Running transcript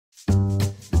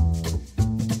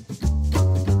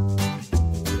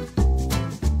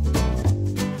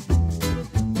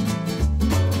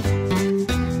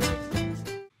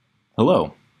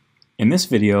Hello. In this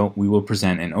video, we will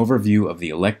present an overview of the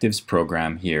electives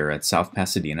program here at South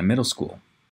Pasadena Middle School.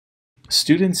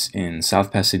 Students in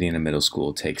South Pasadena Middle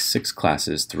School take 6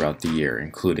 classes throughout the year,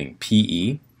 including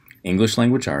PE, English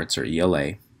Language Arts or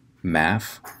ELA,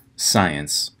 Math,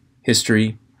 Science,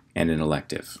 History, and an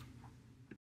elective.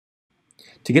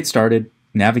 To get started,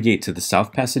 navigate to the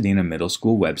South Pasadena Middle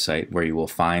School website where you will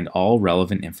find all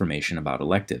relevant information about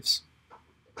electives.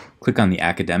 Click on the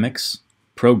Academics,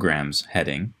 Programs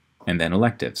heading, and then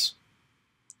Electives.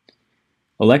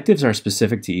 Electives are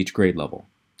specific to each grade level.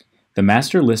 The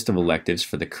master list of electives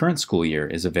for the current school year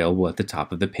is available at the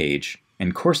top of the page,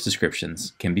 and course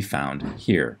descriptions can be found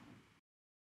here.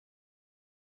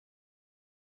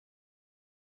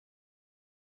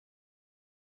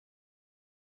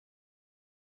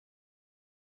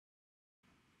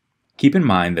 Keep in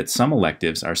mind that some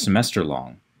electives are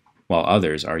semester-long, while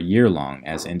others are year-long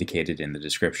as indicated in the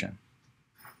description.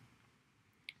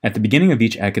 At the beginning of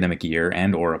each academic year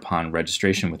and/or upon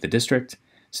registration with the district,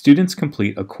 students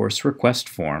complete a course request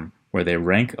form where they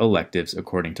rank electives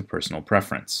according to personal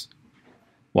preference.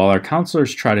 While our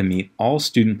counselors try to meet all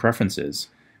student preferences,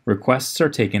 requests are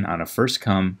taken on a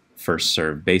first-come,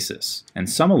 first-served basis, and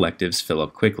some electives fill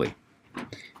up quickly.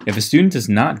 If a student does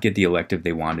not get the elective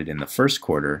they wanted in the first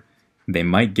quarter, they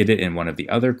might get it in one of the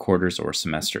other quarters or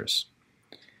semesters.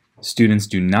 Students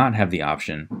do not have the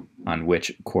option on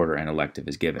which quarter an elective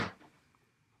is given.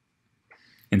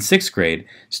 In 6th grade,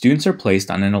 students are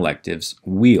placed on an electives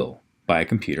wheel by a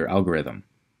computer algorithm.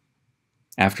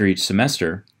 After each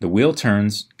semester, the wheel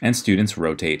turns and students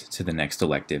rotate to the next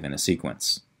elective in a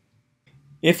sequence.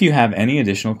 If you have any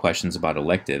additional questions about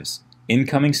electives,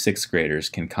 incoming 6th graders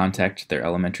can contact their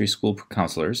elementary school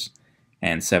counselors,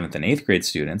 and 7th and 8th grade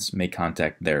students may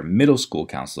contact their middle school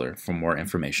counselor for more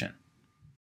information.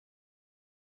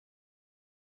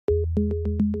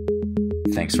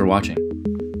 Thanks for watching.